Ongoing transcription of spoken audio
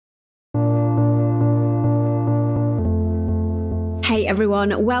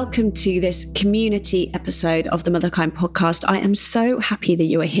everyone. Welcome to this community episode of the Motherkind podcast. I am so happy that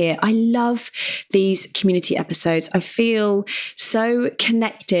you are here. I love these community episodes. I feel so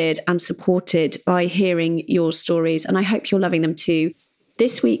connected and supported by hearing your stories, and I hope you're loving them too.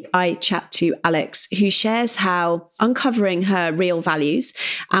 This week, I chat to Alex, who shares how uncovering her real values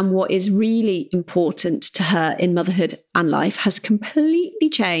and what is really important to her in motherhood and life has completely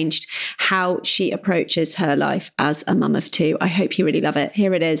changed how she approaches her life as a mum of two. I hope you really love it.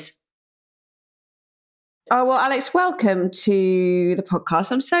 Here it is. Oh, well, Alex, welcome to the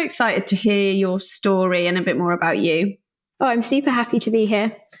podcast. I'm so excited to hear your story and a bit more about you. Oh, I'm super happy to be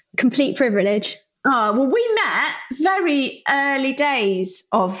here. Complete privilege. Oh, well, we met very early days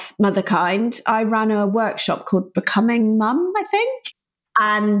of Motherkind. I ran a workshop called Becoming Mum, I think,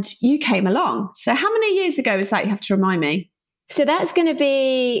 and you came along. So how many years ago was that? You have to remind me. So that's going to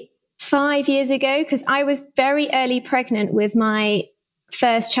be 5 years ago, because I was very early pregnant with my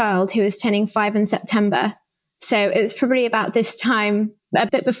first child, who was turning 5 in September. So it was probably about this time, a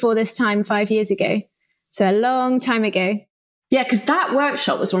bit before this time, 5 years ago. So a long time ago. Yeah, because that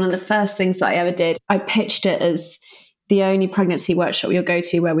workshop was one of the first things that I ever did. I pitched it as the only pregnancy workshop you'll go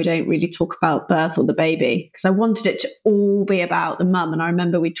to where we don't really talk about birth or the baby, because I wanted it to all be about the mum. And I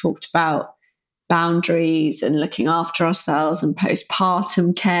remember we talked about boundaries and looking after ourselves and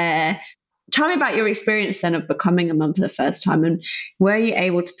postpartum care. Tell me about your experience then of becoming a mum for the first time, and were you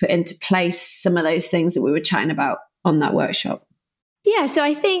able to put into place some of those things that we were chatting about on that workshop? Yeah, so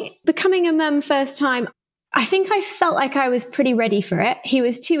I think becoming a mum first time, I think I felt like I was pretty ready for it. He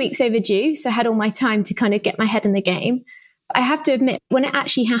was 2 weeks overdue, so I had all my time to kind of get my head in the game. I have to admit, when it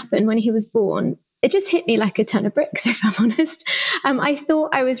actually happened, when he was born, it just hit me like a ton of bricks, if I'm honest. I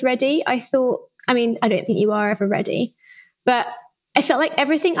thought I was ready. I don't think you are ever ready, but I felt like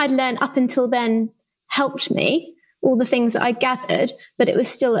everything I'd learned up until then helped me, all the things that I gathered, but it was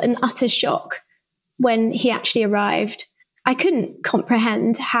still an utter shock when he actually arrived. I couldn't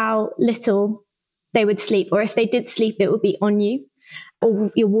comprehend how little they would sleep, or if they did sleep, it would be on you,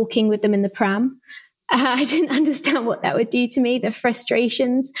 or you're walking with them in the pram. I didn't understand what that would do to me, the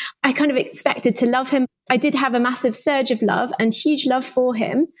frustrations. I kind of expected to love him. I did have a massive surge of love and huge love for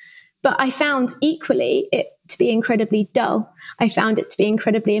him, but I found equally it to be incredibly dull. I found it to be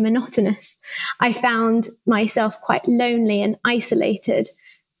incredibly monotonous. I found myself quite lonely and isolated.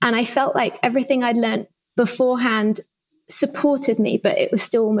 And I felt like everything I'd learned beforehand supported me, but it was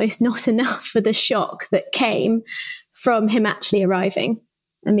still almost not enough for the shock that came from him actually arriving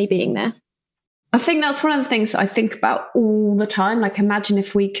and me being there. I think that's one of the things that I think about all the time. Like, imagine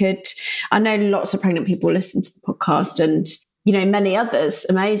if we could, I know lots of pregnant people listen to the podcast, and, you know, many others,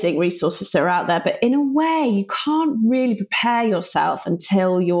 amazing resources that are out there, but in a way, you can't really prepare yourself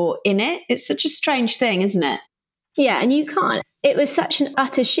until you're in it. It's such a strange thing, isn't it? Yeah, and you can't. It was such an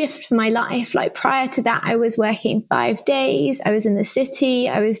utter shift for my life. Like, prior to that, I was working 5 days. I was in the city.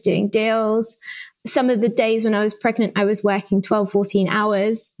 I was doing deals. Some of the days when I was pregnant, I was working 12, 14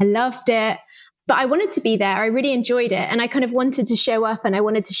 hours. I loved it, but I wanted to be there. I really enjoyed it. And I kind of wanted to show up, and I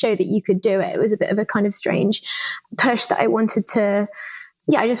wanted to show that you could do it. It was a bit of a kind of strange push that I wanted to,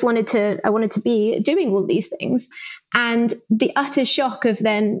 I wanted to be doing all these things. And the utter shock of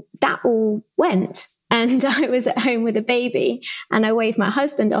then that all went. And I was at home with a baby, and I waved my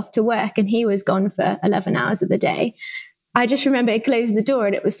husband off to work, and he was gone for 11 hours of the day. I just remember closing the door,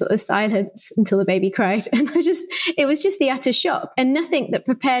 and it was sort of silence until the baby cried. And it was just the utter shock, and nothing that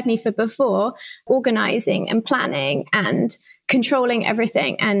prepared me for before, organizing and planning and controlling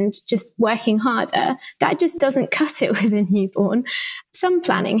everything and just working harder. That just doesn't cut it with a newborn. Some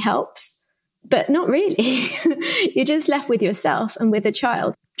planning helps, but not really. You're just left with yourself and with a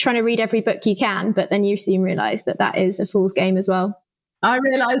child, trying to read every book you can, but then you soon realize that that is a fool's game as well. I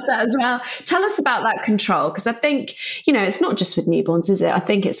realised that as well. Tell us about that control, because I think, you know, it's not just with newborns, is it? I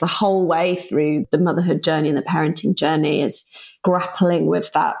think it's the whole way through the motherhood journey and the parenting journey is grappling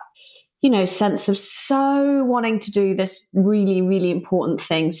with that, you know, sense of so wanting to do this really, really important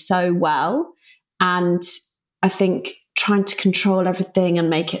thing so well. And I think trying to control everything and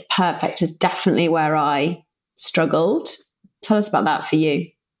make it perfect is definitely where I struggled. Tell us about that for you.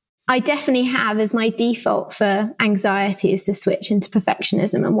 I definitely have, as my default for anxiety is to switch into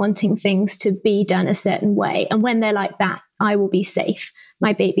perfectionism and wanting things to be done a certain way. And when they're like that, I will be safe.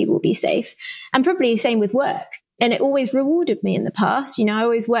 My baby will be safe. And probably the same with work. And it always rewarded me in the past. You know, I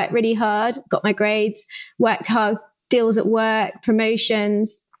always worked really hard, got my grades, worked hard, deals at work,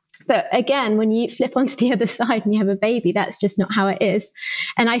 promotions. But again, when you flip onto the other side and you have a baby, that's just not how it is.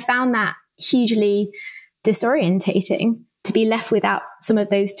 And I found that hugely disorientating, to be left without some of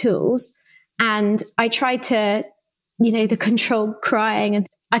those tools. And I tried to the controlled crying, and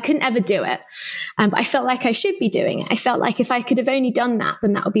I couldn't ever do it. But I felt like I should be doing it. I felt like if I could have only done that,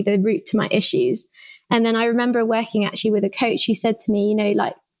 then that would be the root to my issues. And then I remember working actually with a coach who said to me,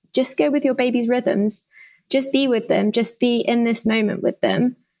 just go with your baby's rhythms, just be with them, just be in this moment with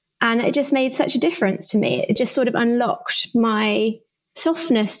them. And it just made such a difference to me. It just sort of unlocked my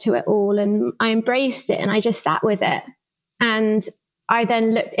softness to it all. And I embraced it and I just sat with it. And I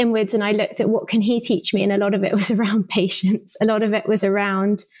then looked inwards and I looked at what can he teach me? And a lot of it was around patience. A lot of it was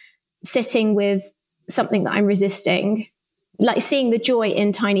around sitting with something that I'm resisting, like seeing the joy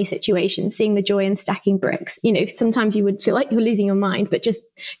in tiny situations, seeing the joy in stacking bricks. Sometimes you would feel like you're losing your mind, but just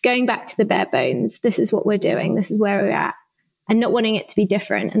going back to the bare bones, this is what we're doing, this is where we're at, and not wanting it to be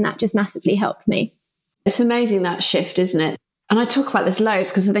different. And that just massively helped me. It's amazing, that shift, isn't it? And I talk about this loads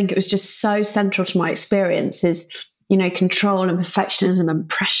because I think it was just so central to my experience is, control and perfectionism and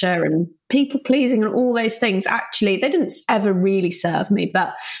pressure and people pleasing and all those things. Actually, they didn't ever really serve me,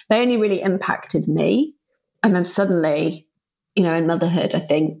 but they only really impacted me. And then suddenly, in motherhood, I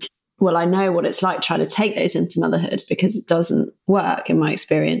think, well, I know what it's like trying to take those into motherhood because it doesn't work in my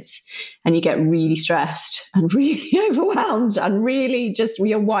experience. And you get really stressed and really overwhelmed and really just,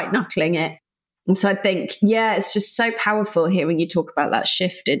 you're white knuckling it. And so I think, it's just so powerful hearing you talk about that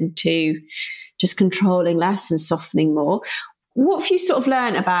shift into just controlling less and softening more. What have you sort of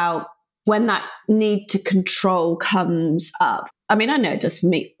learned about when that need to control comes up? I mean, I know it does for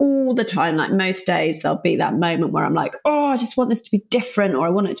me all the time. Like most days, there'll be that moment where I'm like, I just want this to be different, or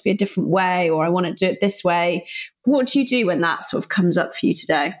I want it to be a different way, or I want to do it this way. What do you do when that sort of comes up for you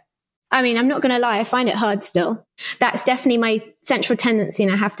today? I mean, I'm not going to lie, I find it hard still. That's definitely my central tendency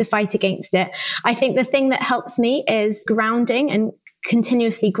and I have to fight against it. I think the thing that helps me is grounding and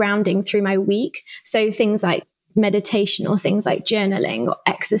continuously grounding through my week. So things like meditation or things like journaling or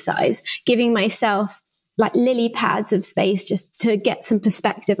exercise, giving myself like lily pads of space just to get some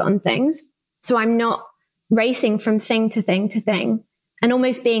perspective on things. So I'm not racing from thing to thing to thing and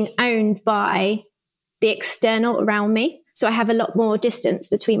almost being owned by the external around me. So I have a lot more distance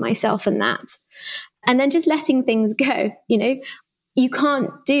between myself and that. And then just letting things go. You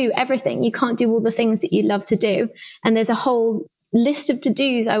can't do everything. You can't do all the things that you love to do. And there's a whole list of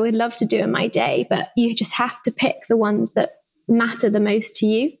to-dos I would love to do in my day, but you just have to pick the ones that matter the most to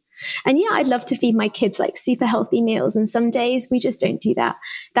you. And I'd love to feed my kids like super healthy meals. And some days we just don't do that.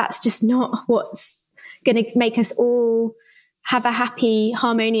 That's just not what's going to make us all have a happy,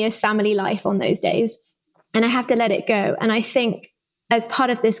 harmonious family life on those days. And I have to let it go. And I think as part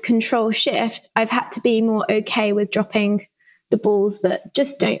of this control shift, I've had to be more okay with dropping the balls that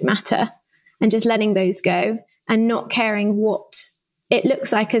just don't matter and just letting those go and not caring what it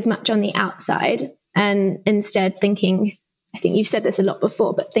looks like as much on the outside. And instead thinking, I think you've said this a lot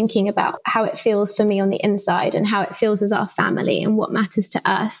before, but thinking about how it feels for me on the inside and how it feels as our family and what matters to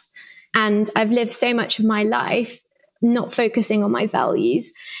us. And I've lived so much of my life not focusing on my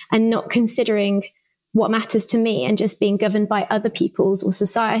values and not considering what matters to me and just being governed by other people's or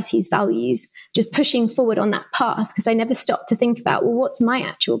society's values, just pushing forward on that path because I never stopped to think about, well, what's my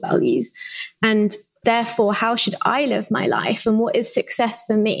actual values? And therefore, how should I live my life and what is success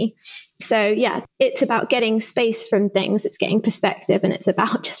for me? So it's about getting space from things. It's getting perspective and it's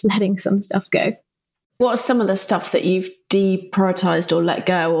about just letting some stuff go. What are some of the stuff that you've deprioritized or let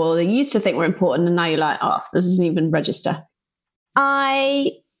go or that you used to think were important and now you're like, this doesn't even register?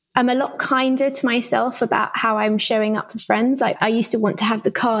 I'm a lot kinder to myself about how I'm showing up for friends. Like I used to want to have the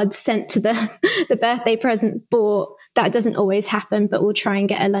cards sent to the birthday presents bought. That doesn't always happen, but we'll try and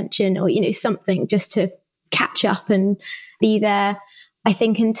get a luncheon or, something just to catch up and be there. I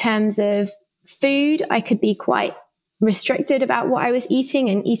think in terms of food, I could be quite restricted about what I was eating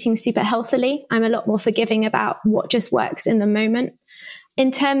and eating super healthily. I'm a lot more forgiving about what just works in the moment.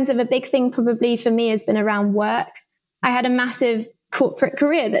 In terms of a big thing probably for me has been around work. I had a massive corporate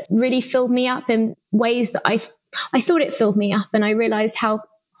career that really filled me up in ways that I thought it filled me up, and I realized how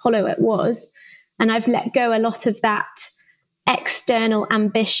hollow it was. And I've let go a lot of that external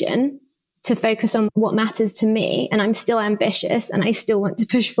ambition to focus on what matters to me. And I'm still ambitious and I still want to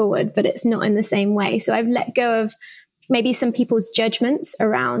push forward, but it's not in the same way. So I've let go of maybe some people's judgments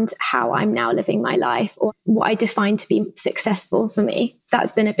around how I'm now living my life or what I define to be successful for me.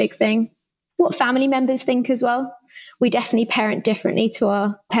 That's been a big thing. What family members think as well. We definitely parent differently to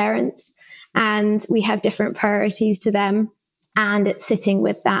our parents and we have different priorities to them. And it's sitting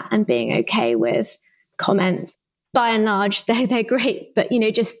with that and being okay with comments. By and large, they're great, but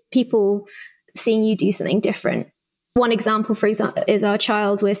just people seeing you do something different One example, for example, is our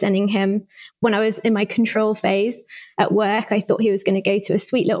child. We're sending him, when I was in my control phase at work, I thought he was going to go to a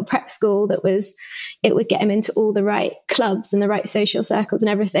sweet little prep school it would get him into all the right clubs and the right social circles and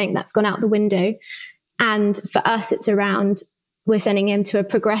everything. That's gone out the window. And for us, it's around, we're sending him to a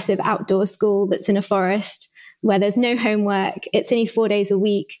progressive outdoor school that's in a forest where there's no homework. It's only 4 days a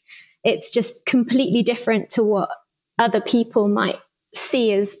week. It's just completely different to what other people might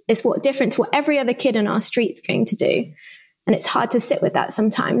see is what different to what every other kid on our street's going to do. And it's hard to sit with that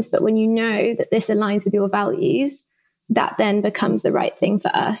sometimes. But when you know that this aligns with your values, that then becomes the right thing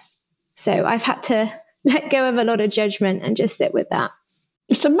for us. So I've had to let go of a lot of judgment and just sit with that.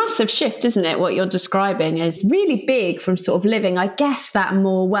 It's a massive shift, isn't it? What you're describing is really big from sort of living, I guess, that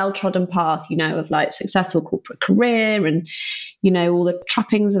more well-trodden path, of like successful corporate career and, all the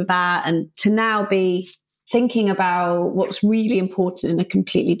trappings of that. And to now be thinking about what's really important in a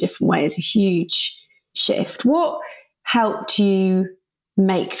completely different way is a huge shift. What helped you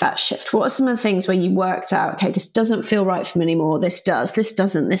make that shift? What are some of the things where you worked out, okay, this doesn't feel right for me anymore, this does, this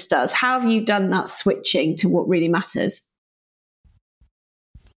doesn't, this does? How have you done that switching to what really matters?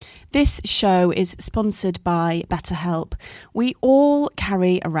 This show is sponsored by BetterHelp. We all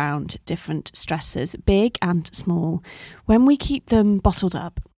carry around different stressors, big and small. When we keep them bottled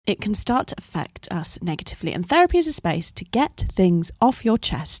up, it can start to affect us negatively. And therapy is a space to get things off your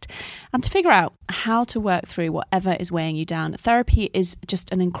chest and to figure out how to work through whatever is weighing you down. Therapy is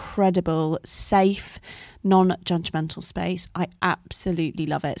just an incredible, safe, non-judgmental space. I absolutely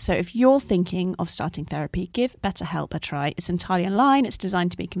love it. So if you're thinking of starting therapy, give BetterHelp a try. It's entirely online. It's designed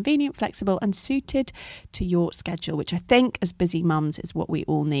to be convenient, flexible and suited to your schedule, which I think as busy mums is what we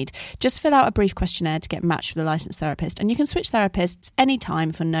all need. Just fill out a brief questionnaire to get matched with a licensed therapist, and you can switch therapists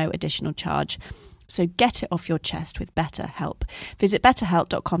anytime for no additional charge. So get it off your chest with BetterHelp. Visit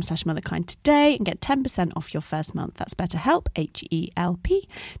betterhelp.com/motherkind today and get 10% off your first month. That's BetterHelp,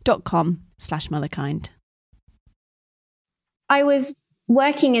 HELP.com/motherkind. I was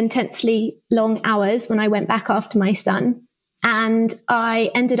working intensely long hours when I went back after my son, and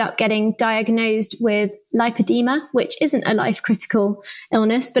I ended up getting diagnosed with lipedema, which isn't a life-critical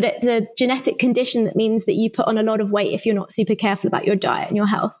illness, but it's a genetic condition that means that you put on a lot of weight if you're not super careful about your diet and your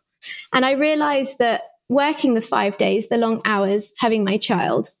health. And I realized that working the 5 days, the long hours, having my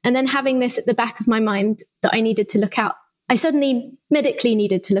child, and then having this at the back of my mind that I needed to look out, I suddenly medically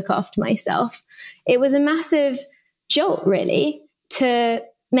needed to look after myself. It was a massive jolt, really, to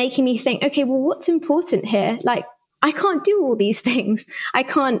making me think, okay, well, what's important here? Like, I can't do all these things. I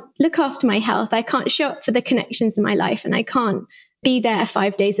can't look after my health. I can't show up for the connections in my life, and I can't be there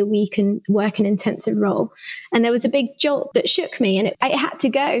 5 days a week and work an intensive role. And there was a big jolt that shook me, and I had to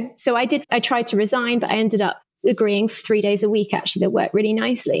go. So I tried to resign, but I ended up agreeing for 3 days a week, actually, that worked really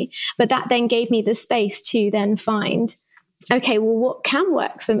nicely. But that then gave me the space to then find, okay, well, what can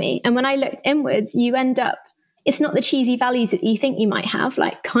work for me? And when I looked inwards, you end up, it's not the cheesy values that you think you might have,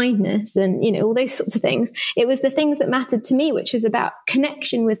 like kindness and, all those sorts of things. It was the things that mattered to me, which was about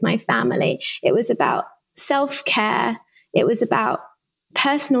connection with my family. It was about self-care. It was about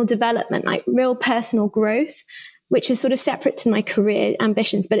personal development, like real personal growth, which is sort of separate to my career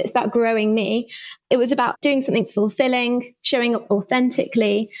ambitions, but it's about growing me. It was about doing something fulfilling, showing up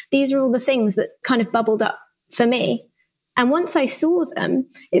authentically. These are all the things that kind of bubbled up for me. And once I saw them,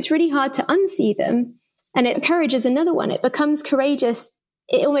 it's really hard to unsee them. And it encourages another one. It becomes courageous.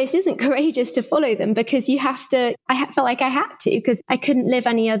 It almost isn't courageous to follow them because you have to, felt like I had to because I couldn't live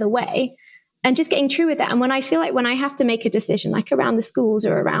any other way. And just getting true with that. And when I feel like when I have to make a decision, like around the schools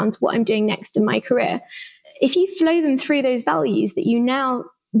or around what I'm doing next in my career, if you flow them through those values that you now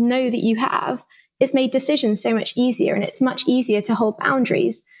know that you have, it's made decisions so much easier. And it's much easier to hold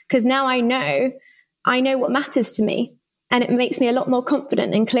boundaries because now I know what matters to me. And it makes me a lot more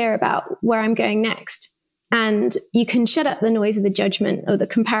confident and clear about where I'm going next. And you can shut up the noise of the judgment or the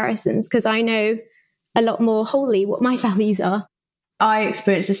comparisons because I know a lot more wholly what my values are. I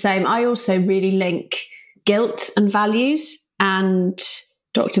experience the same. I also really link guilt and values. And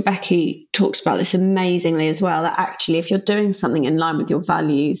Dr. Becky talks about this amazingly as well, that actually if you're doing something in line with your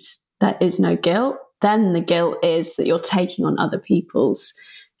values, there is no guilt. Then the guilt is that you're taking on other people's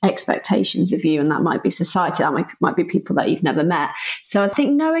expectations of you, and that might be society, that might be people that you've never met. So I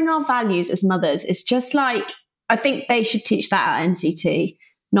think knowing our values as mothers is just like, I think they should teach that at NCT,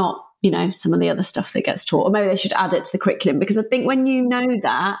 not some of the other stuff that gets taught, or maybe they should add it to the curriculum, because I think when you know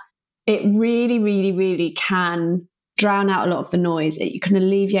that, it really, really, really can drown out a lot of the noise. You can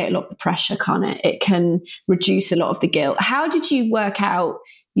alleviate a lot of the pressure, can't it? It can reduce a lot of the guilt. How did you work out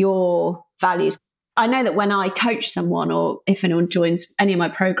your values? I know that when I coach someone, or if anyone joins any of my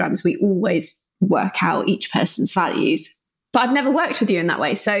programs, we always work out each person's values. But I've never worked with you in that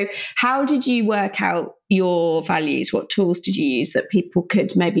way. So how did you work out your values? What tools did you use that people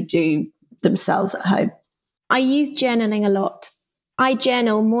could maybe do themselves at home? I use journaling a lot. I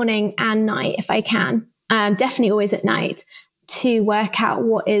journal morning and night if I can, definitely always at night, to work out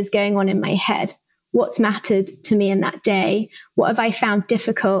what is going on in my head, what's mattered to me in that day, what have I found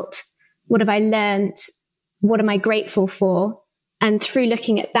difficult, what have I learned, what am I grateful for? And through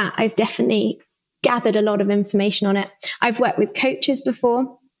looking at that, I've definitely gathered a lot of information on it. I've worked with coaches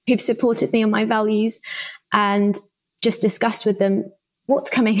before who've supported me on my values and just discussed with them what's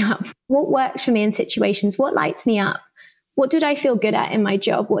coming up, what worked for me in situations, what lights me up, what did I feel good at in my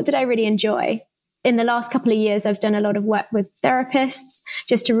job, what did I really enjoy. In the last couple of years, I've done a lot of work with therapists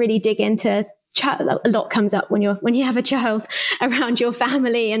just to really dig into a lot comes up when you have a child around your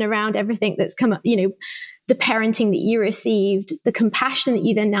family and around everything that's come up, the parenting that you received, the compassion that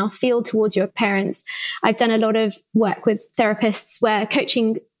you then now feel towards your parents. I've done a lot of work with therapists where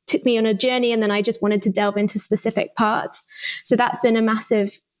coaching took me on a journey and then I just wanted to delve into specific parts. So that's been a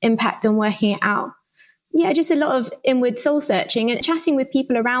massive impact on working it out. Yeah, just a lot of inward soul searching and chatting with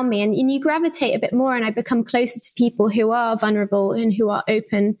people around me. And you gravitate a bit more and I become closer to people who are vulnerable and who are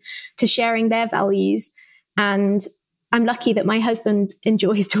open to sharing their values. And I'm lucky that my husband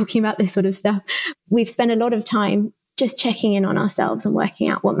enjoys talking about this sort of stuff. We've spent a lot of time just checking in on ourselves and working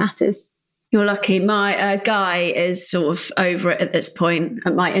out what matters. You're lucky. My guy is sort of over it at this point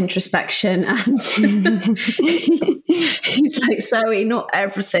at my introspection. And he's like, Zoe, not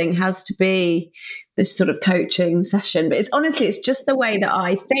everything has to be this sort of coaching session. But it's just the way that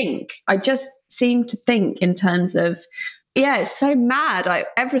I think. I just seem to think in terms of, it's so mad.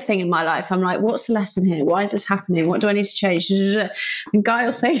 Everything in my life, I'm like, what's the lesson here? Why is this happening? What do I need to change? And Guy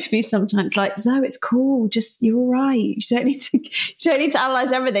will say to me sometimes, like, Zoe, it's cool. Just, you're all right. You don't need to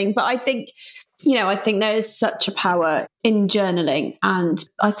analyze everything. But I think there is such a power in journaling. And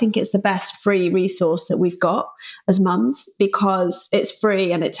I think it's the best free resource that we've got as mums because it's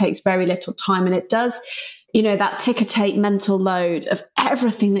free and it takes very little time. And it does, that ticker tape mental load of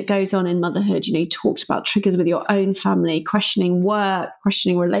everything that goes on in motherhood. You talked about triggers with your own family, questioning work,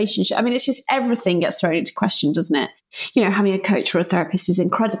 questioning relationship. I mean, it's just everything gets thrown into question, doesn't it? Having a coach or a therapist is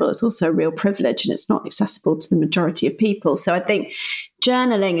incredible. It's also a real privilege and it's not accessible to the majority of people. So I think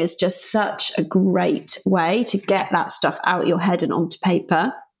journaling is just such a great way to get that stuff out of your head and onto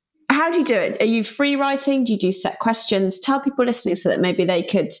paper. How do you do it? Are you free writing? Do you do set questions? Tell people listening so that maybe they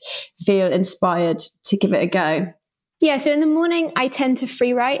could feel inspired to give it a go. Yeah, so in the morning, I tend to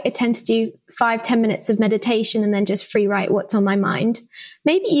free write. I tend to do 5-10 minutes of meditation and then just free write what's on my mind.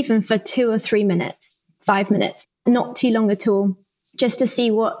 Maybe even for 2 or 3 minutes, 5 minutes, not too long at all, just to see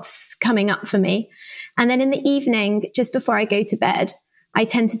what's coming up for me. And then in the evening, just before I go to bed, I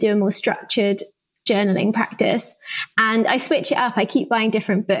tend to do a more structured journaling practice and I switch it up. I keep buying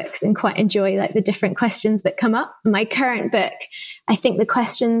different books and quite enjoy the different questions that come up. In my current book, I think the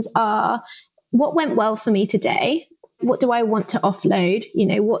questions are, what went well for me today? What do I want to offload?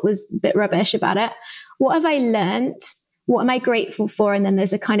 What was a bit rubbish about it? What have I learned? What am I grateful for? And then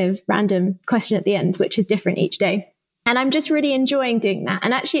there's a kind of random question at the end, which is different each day. And I'm just really enjoying doing that.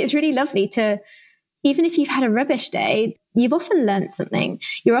 And actually it's really lovely to, even if you've had a rubbish day, you've often learned something.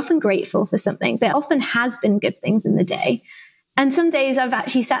 You're often grateful for something. There often has been good things in the day. And some days I've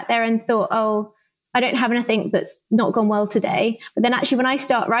actually sat there and thought, oh, I don't have anything that's not gone well today. But then actually when I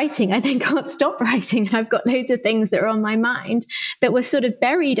start writing, I then can't stop writing. And I've got loads of things that are on my mind that were sort of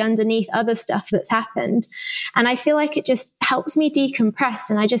buried underneath other stuff that's happened. And I feel like it just helps me decompress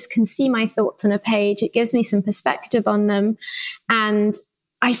and I just can see my thoughts on a page. It gives me some perspective on them. And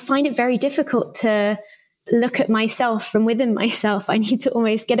I find it very difficult to look at myself from within myself. I need to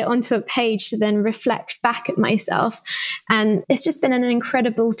almost get it onto a page to then reflect back at myself. And it's just been an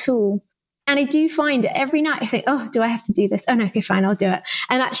incredible tool. And I do find it every night I think, oh, do I have to do this? Oh no, okay, fine, I'll do it.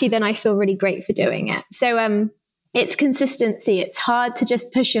 And actually then I feel really great for doing it. So it's consistency. It's hard to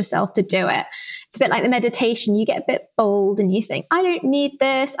just push yourself to do it. It's a bit like the meditation. You get a bit bold and you think, I don't need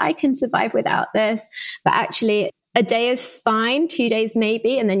this. I can survive without this. But actually a day is fine, 2 days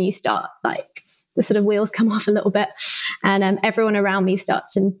maybe. And then you start the sort of wheels come off a little bit and everyone around me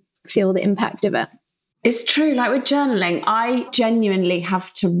starts to feel the impact of it. It's true. Like with journaling, I genuinely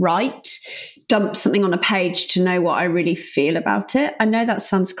have to dump something on a page to know what I really feel about it. I know that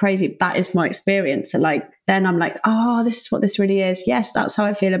sounds crazy, but that is my experience. And then I'm like, oh, this is what this really is. Yes, that's how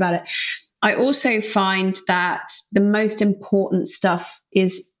I feel about it. I also find that the most important stuff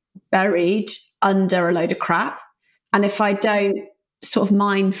is buried under a load of crap. And if I don't sort of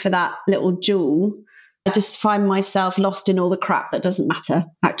mine for that little jewel, I just find myself lost in all the crap that doesn't matter,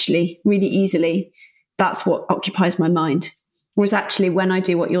 actually, really easily. That's what occupies my mind. Whereas actually when I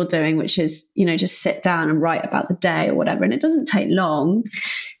do what you're doing, which is, just sit down and write about the day or whatever, and it doesn't take long,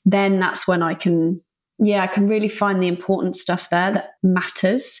 then that's when I can really find the important stuff there that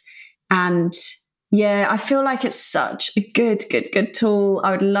matters. And I feel like it's such a good tool.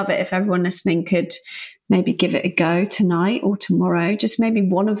 I would love it if everyone listening could maybe give it a go tonight or tomorrow. Just maybe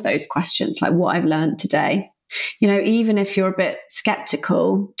one of those questions, like what I've learned today. Even if you're a bit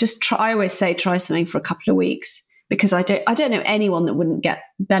skeptical, just try. I always say try something for a couple of weeks, because I don't know anyone that wouldn't get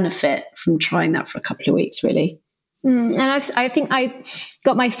benefit from trying that for a couple of weeks, really. And I think I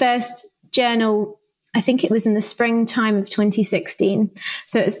got my first journal, I think it was in the springtime of 2016.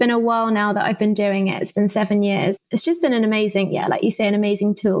 So it's been a while now that I've been doing it. It's been 7 years. It's just been an amazing, like you say, an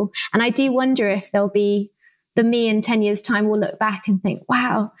amazing tool. And I do wonder if there'll be the me in 10 years' time will look back and think,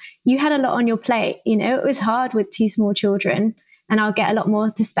 wow, you had a lot on your plate. It was hard with 2 small children, and I'll get a lot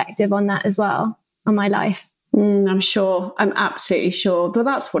more perspective on that as well, on my life. I'm sure. I'm absolutely sure. But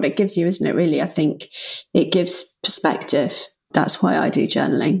that's what it gives you, isn't it, really? I think it gives perspective. That's why I do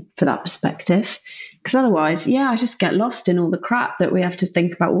journaling, for that perspective. Because otherwise, I just get lost in all the crap that we have to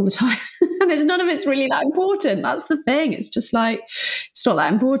think about all the time. And none of it's really that important. That's the thing. It's just like, it's not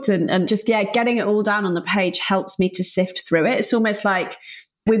that important. And just, getting it all down on the page helps me to sift through it. It's almost like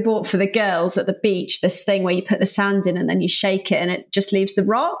we bought for the girls at the beach this thing where you put the sand in and then you shake it and it just leaves the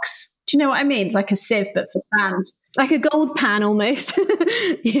rocks. Do you know what I mean? It's like a sieve, but for sand. Like a gold pan almost.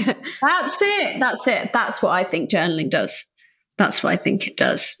 Yeah. That's it. That's what I think journaling does. That's what I think it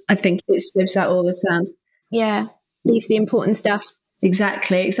does. I think it sieves out all the sand. Yeah. Leaves the important stuff.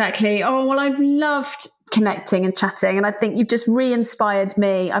 Exactly. Oh, well, I've loved connecting and chatting. And I think you've just re-inspired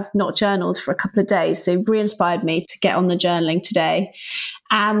me. I've not journaled for a couple of days, so you've re-inspired me to get on the journaling today.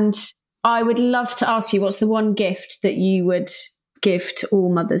 And I would love to ask you, what's the one gift that you would give to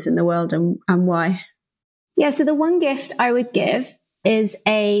all mothers in the world, and why? Yeah, so the one gift I would give is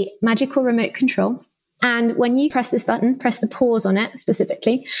a magical remote control. And when you press this button, press the pause on it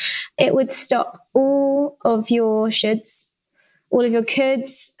specifically, it would stop all of your shoulds, all of your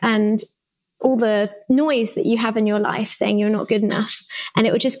coulds, and all the noise that you have in your life saying you're not good enough. And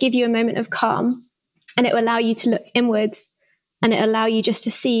it would just give you a moment of calm, and it will allow you to look inwards, and it allow you just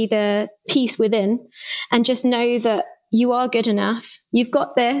to see the peace within, and just know that you are good enough. You've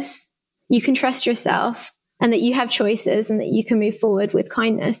got this. You can trust yourself, and that you have choices, and that you can move forward with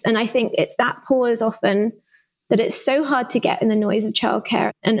kindness. And I think it's that pause often that it's so hard to get in the noise of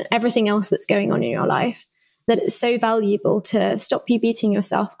childcare and everything else that's going on in your life, that it's so valuable to stop you beating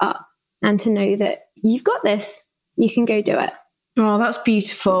yourself up and to know that you've got this. You can go do it. Oh, that's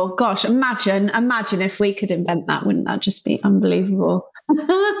beautiful. Gosh, imagine if we could invent that. Wouldn't that just be unbelievable?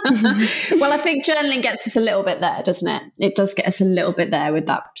 Well, I think journaling gets us a little bit there, doesn't it? It does get us a little bit there with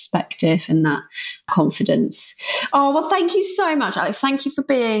that perspective and that confidence. Oh, well, thank you so much, Alex. Thank you for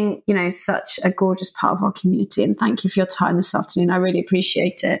being, such a gorgeous part of our community. And thank you for your time this afternoon. I really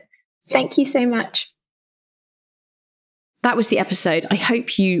appreciate it. Thank you so much. That was the episode. I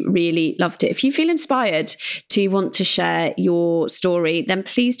hope you really loved it. If you feel inspired to want to share your story, then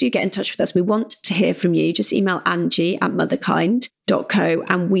please do get in touch with us. We want to hear from you. Just email Angie@motherkind.co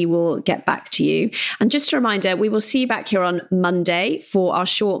and we will get back to you. And just a reminder, we will see you back here on Monday for our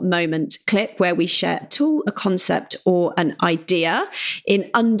short moment clip where we share a tool, a concept, or an idea in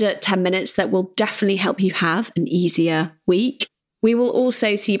under 10 minutes that will definitely help you have an easier week. We will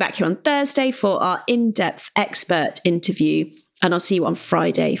also see you back here on Thursday for our in-depth expert interview. And I'll see you on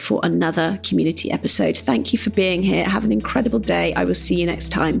Friday for another community episode. Thank you for being here. Have an incredible day. I will see you next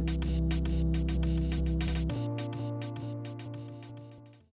time.